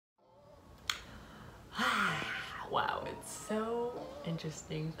Wow, it's so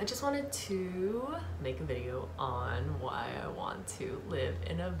interesting. I just wanted to make a video on why I want to live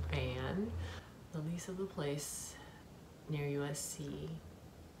in a van. The lease of the place near USC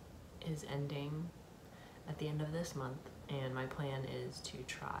is ending at the end of this month, and my plan is to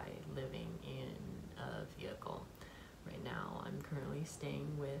try living in a vehicle. Right now, I'm currently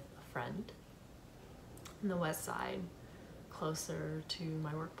staying with a friend in the west side, closer to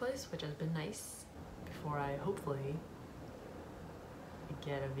my workplace, which has been nice, before I hopefully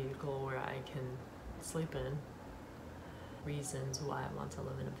get a vehicle where I can sleep in. Reasons why I want to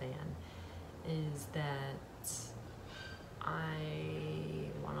live in a van is that I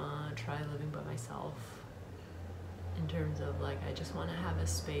want to try living by myself, in terms of like, I just want to have a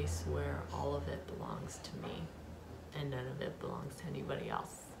space where all of it belongs to me and none of it belongs to anybody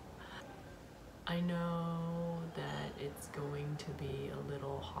else. I know that it's going to be a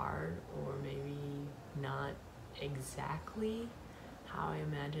little hard, or maybe not exactly how I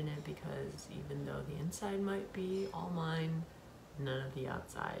imagine it, because even though the inside might be all mine, none of the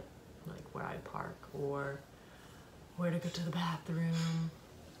outside, like where I park or where to go to the bathroom,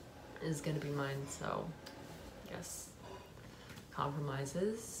 is gonna be mine. So I guess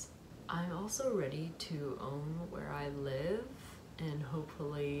compromises. I'm also ready to own where I live, and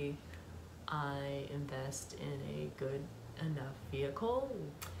hopefully I invest in a good enough vehicle,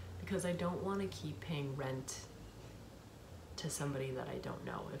 because I don't want to keep paying rent to somebody that I don't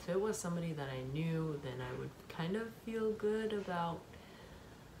know. If it was somebody that I knew, then I would kind of feel good about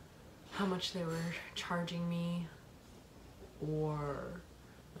how much they were charging me, or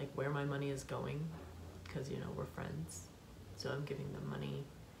like where my money is going, because you know, we're friends, so I'm giving them money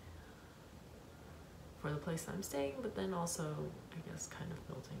for the place I'm staying, but then also I guess kind of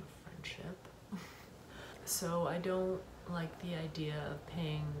building a friendship. So I don't like the idea of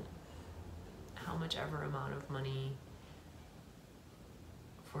paying how much ever amount of money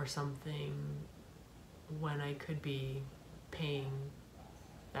for something when I could be paying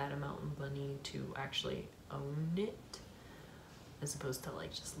that amount of money to actually own it, as opposed to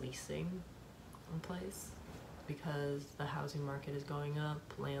like just leasing a place. Because the housing market is going up,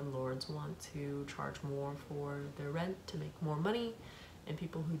 landlords want to charge more for their rent to make more money, and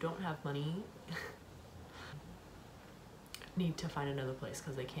people who don't have money need to find another place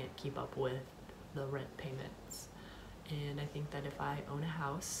because they can't keep up with the rent payments. And I think that if I own a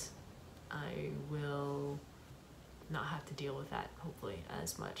house, I will not have to deal with that, hopefully,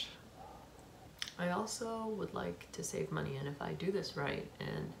 as much. I also would like to save money, and if I do this right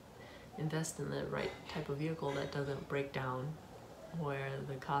and invest in the right type of vehicle that doesn't break down, where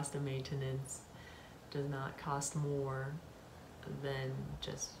the cost of maintenance does not cost more than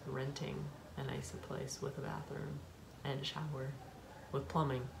just renting a nicer place with a bathroom and a shower with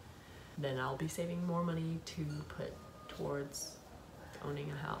plumbing, then I'll be saving more money to put towards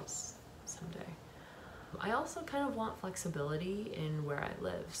owning a house someday. I also kind of want flexibility in where I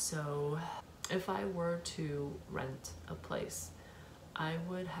live. So if I were to rent a place, I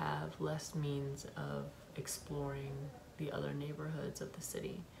would have less means of exploring the other neighborhoods of the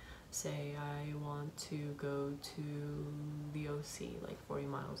city. Say I want to go to the OC, like 40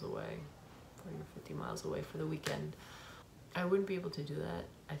 miles away, 40 or 50 miles away for the weekend. I wouldn't be able to do that,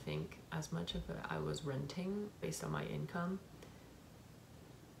 I think, as much if I was renting based on my income,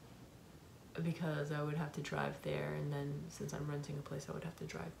 because I would have to drive there, and then since I'm renting a place, I would have to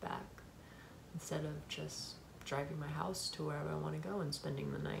drive back, instead of just driving my house to wherever I want to go and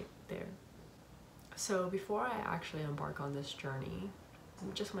spending the night there. So before I actually embark on this journey,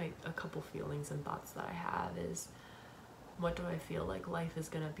 just a couple feelings and thoughts that I have is, what do I feel like life is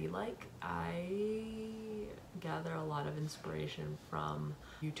gonna be like? I gather a lot of inspiration from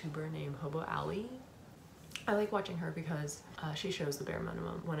a YouTuber named Hobo Ali. I like watching her because she shows the bare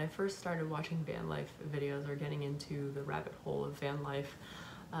minimum. When I first started watching van life videos, or getting into the rabbit hole of van life,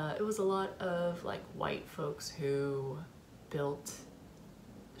 it was a lot of like white folks who built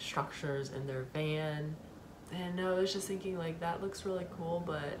structures in their van, and I was just thinking, like, that looks really cool,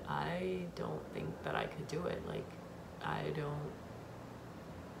 but I don't think that I could do it. Like, I don't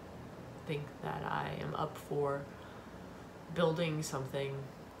think that I am up for building something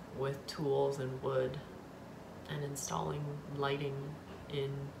with tools and wood and installing lighting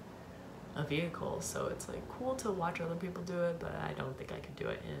in a vehicle. So it's like cool to watch other people do it, but I don't think I could do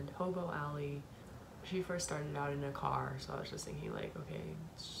it. And Hobo Ali, she first started out in a car, so I was just thinking, like, okay,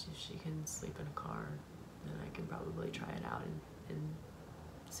 if she can sleep in a car, then I can probably try it out and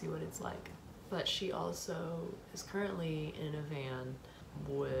see what it's like. But she also is currently in a van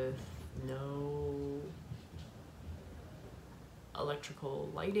with no electrical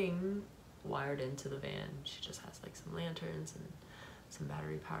lighting wired into the van. She just has like some lanterns and some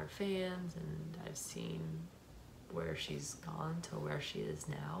battery powered fans, and I've seen where she's gone to where she is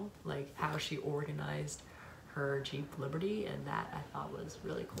now, like how she organized her Jeep Liberty, and that I thought was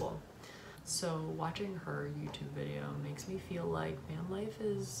really cool. So watching her YouTube video makes me feel like van life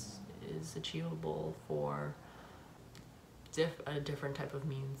is achievable for a different type of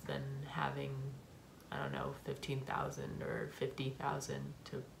means than having, I don't know, 15,000 or 50,000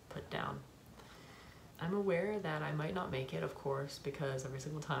 to put down. I'm aware that I might not make it, of course, because every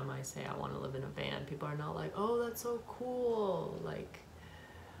single time I say I want to live in a van, people are not like, oh, that's so cool, like,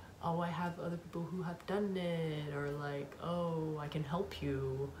 oh, I have other people who have done it, or like, oh, I can help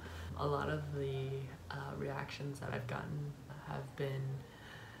you. A lot of the reactions that I've gotten have been,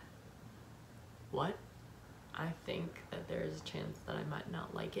 what? I think that there's a chance that I might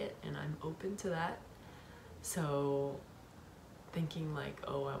not like it, and I'm open to that. So thinking like,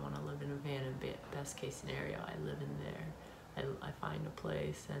 oh, I want to live in a van, and best case scenario, I live in there. I find a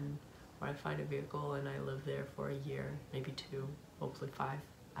place, and or I find a vehicle and I live there for a year, maybe 2, hopefully 5,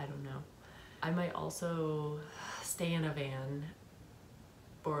 I don't know. I might also stay in a van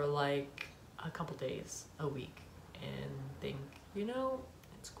for like a couple days, a week, and think, you know,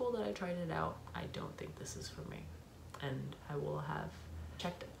 it's cool that I tried it out. I don't think this is for me. And I will have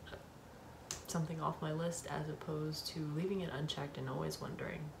checked something off my list as opposed to leaving it unchecked and always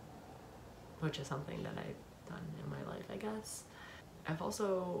wondering, which is something that I've done in my life, I guess. I've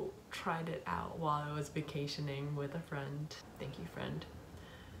also tried it out while I was vacationing with a friend. Thank you, friend,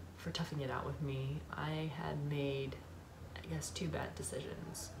 for toughing it out with me. I had made, I guess, 2 bad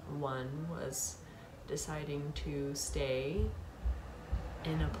decisions. One was deciding to stay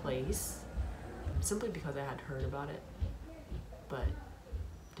in a place simply because I had heard about it, but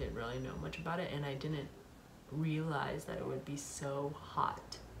didn't really know much about it, and I didn't realize that it would be so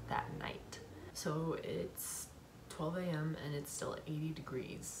hot that night. So it's 12 a.m. and it's still 80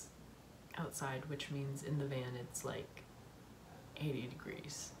 degrees outside, which means in the van it's like 80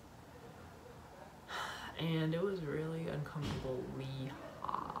 degrees. And it was really uncomfortably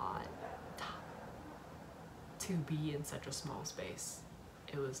hot to be in such a small space.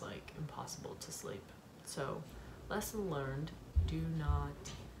 It was like impossible to sleep. So lesson learned, do not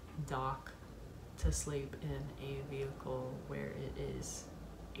dock to sleep in a vehicle where it is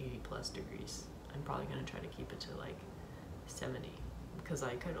 80+ degrees. I'm probably gonna try to keep it to like 70, because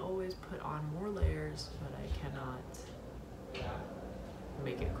I could always put on more layers, but I cannot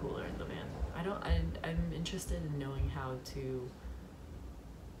make it cooler in the van. I'm interested in knowing how to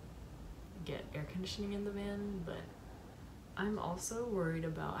get air conditioning in the van, but I'm also worried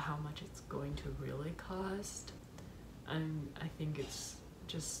about how much it's going to really cost. I think it's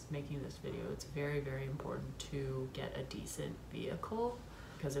just making this video, it's very, very important to get a decent vehicle,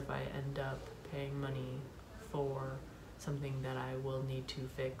 because if I end up paying money for something that I will need to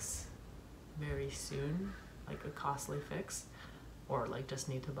fix very soon, like a costly fix, or like just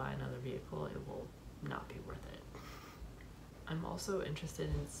need to buy another vehicle, it will not be worth it. I'm also interested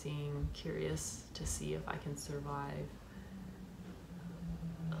in curious to see if I can survive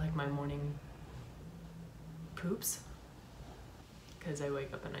like my morning poops, because I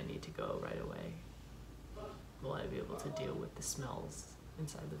wake up and I need to go right away. Will I be able to deal with the smells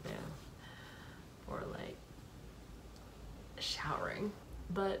inside the van, or like showering?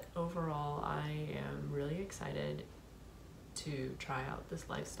 But overall, I am really excited to try out this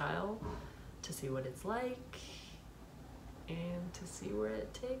lifestyle, to see what it's like, and to see where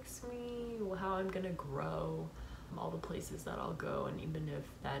it takes me, how I'm gonna grow, all the places that I'll go, and even if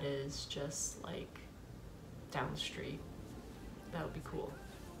that is just like down the street, that would be cool.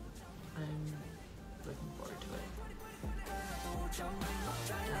 I'm looking forward to it.